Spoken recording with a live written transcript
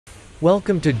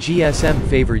Welcome to GSM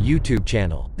Favor YouTube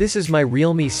channel. This is my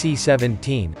Realme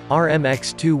C17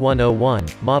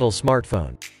 RMX2101 model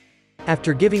smartphone.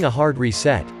 After giving a hard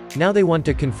reset, now they want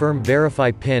to confirm verify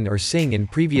PIN or SING in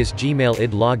previous Gmail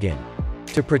ID login.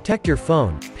 To protect your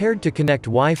phone, paired to connect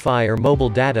Wi-Fi or mobile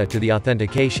data to the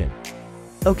authentication.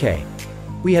 Okay.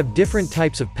 We have different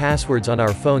types of passwords on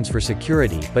our phones for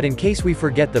security, but in case we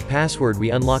forget the password, we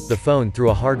unlock the phone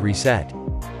through a hard reset.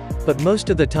 But most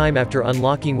of the time after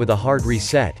unlocking with a hard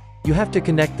reset, you have to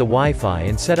connect the Wi-Fi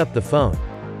and set up the phone.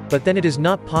 But then it is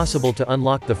not possible to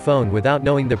unlock the phone without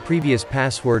knowing the previous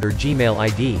password or Gmail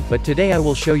ID. But today I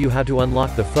will show you how to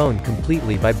unlock the phone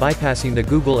completely by bypassing the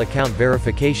Google account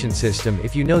verification system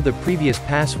if you know the previous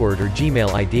password or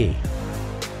Gmail ID.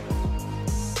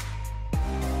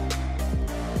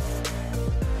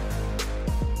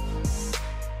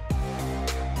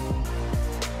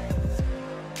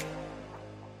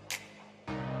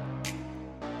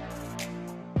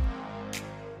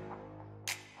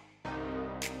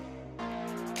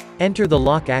 Enter the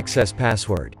lock access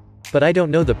password. But I don't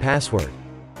know the password.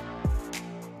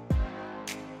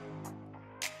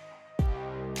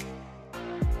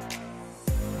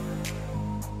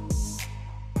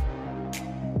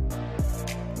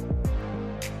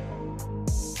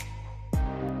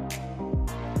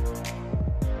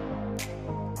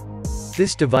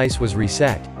 This device was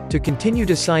reset. To continue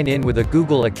to sign in with a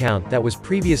Google account that was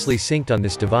previously synced on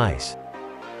this device.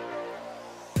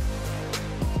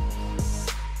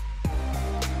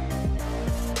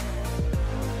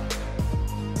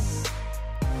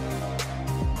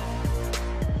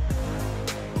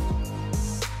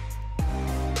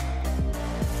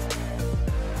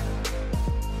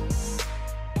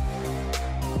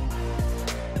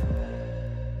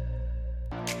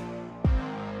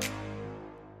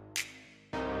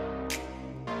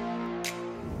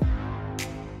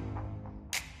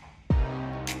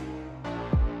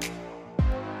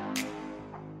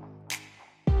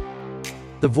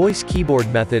 The voice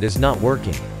keyboard method is not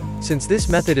working. Since this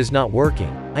method is not working,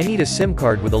 I need a SIM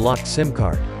card with a locked SIM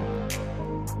card.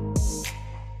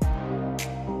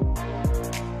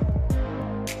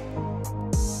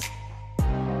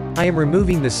 I am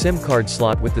removing the SIM card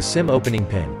slot with the SIM opening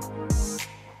pin.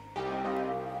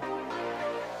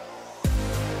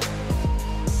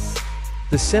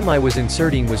 The SIM I was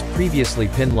inserting was previously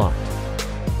pin locked.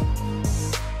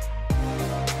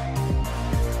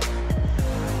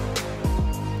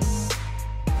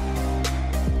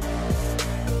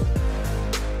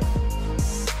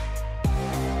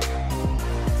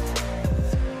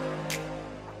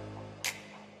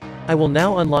 I will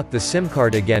now unlock the SIM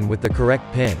card again with the correct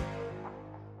PIN.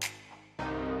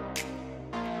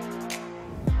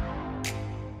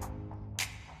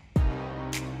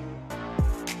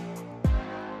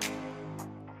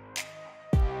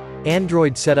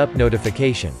 Android setup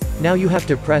notification. Now you have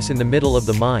to press in the middle of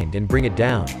the mind and bring it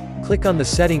down. Click on the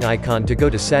setting icon to go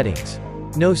to settings.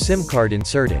 No SIM card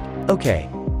inserted. Okay.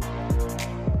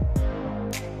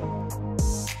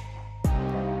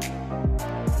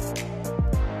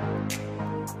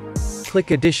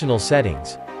 Click additional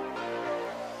settings.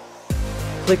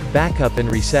 Click backup and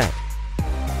reset.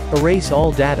 Erase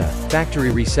all data,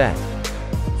 factory reset.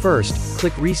 First,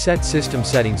 click reset system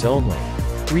settings only.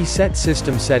 Reset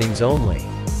system settings only.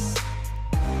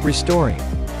 Restoring.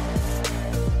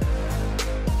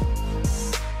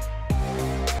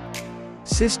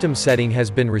 System setting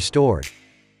has been restored.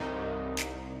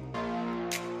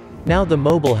 Now the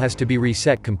mobile has to be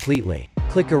reset completely.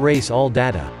 Click erase all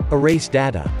data. Erase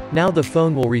data. Now the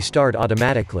phone will restart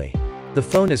automatically. The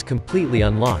phone is completely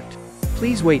unlocked.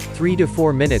 Please wait 3 to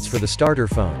 4 minutes for the starter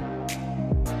phone.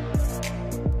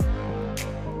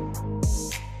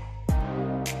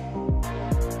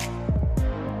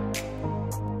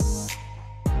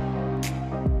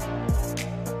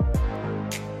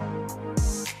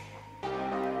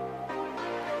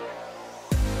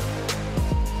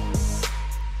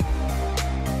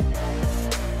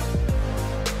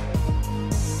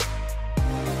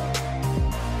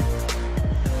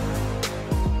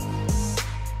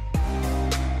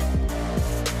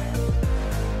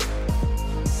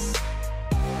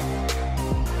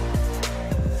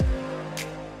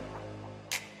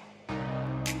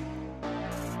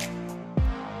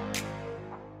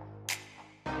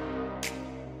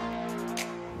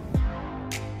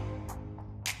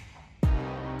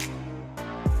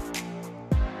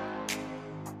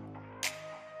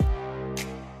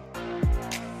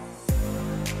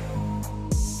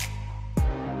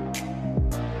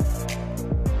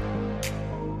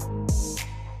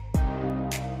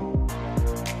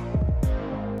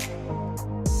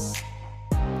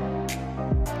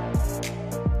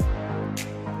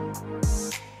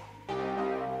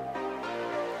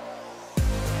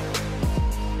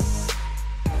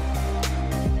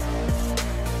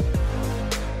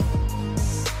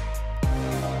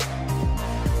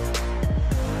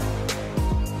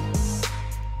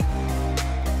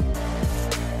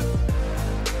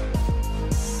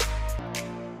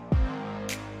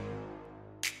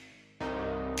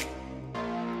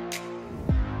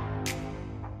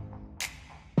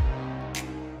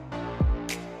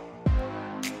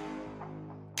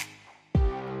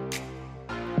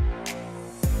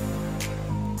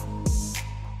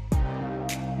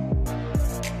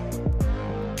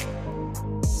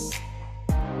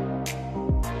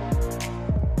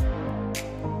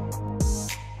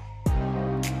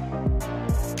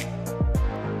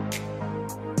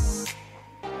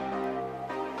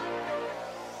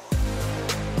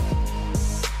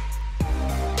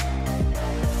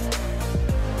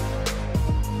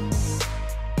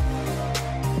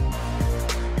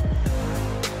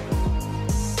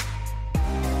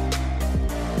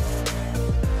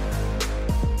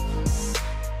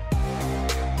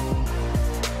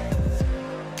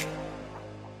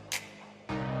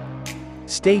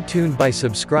 Stay tuned by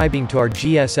subscribing to our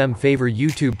GSM Favor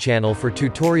YouTube channel for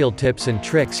tutorial tips and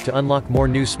tricks to unlock more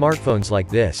new smartphones like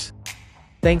this.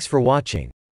 Thanks for watching.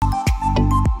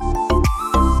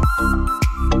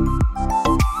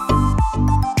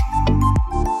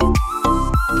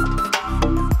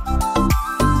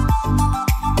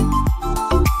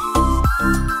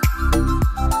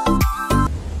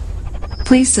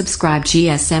 Please subscribe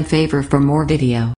GSM Favor for more video.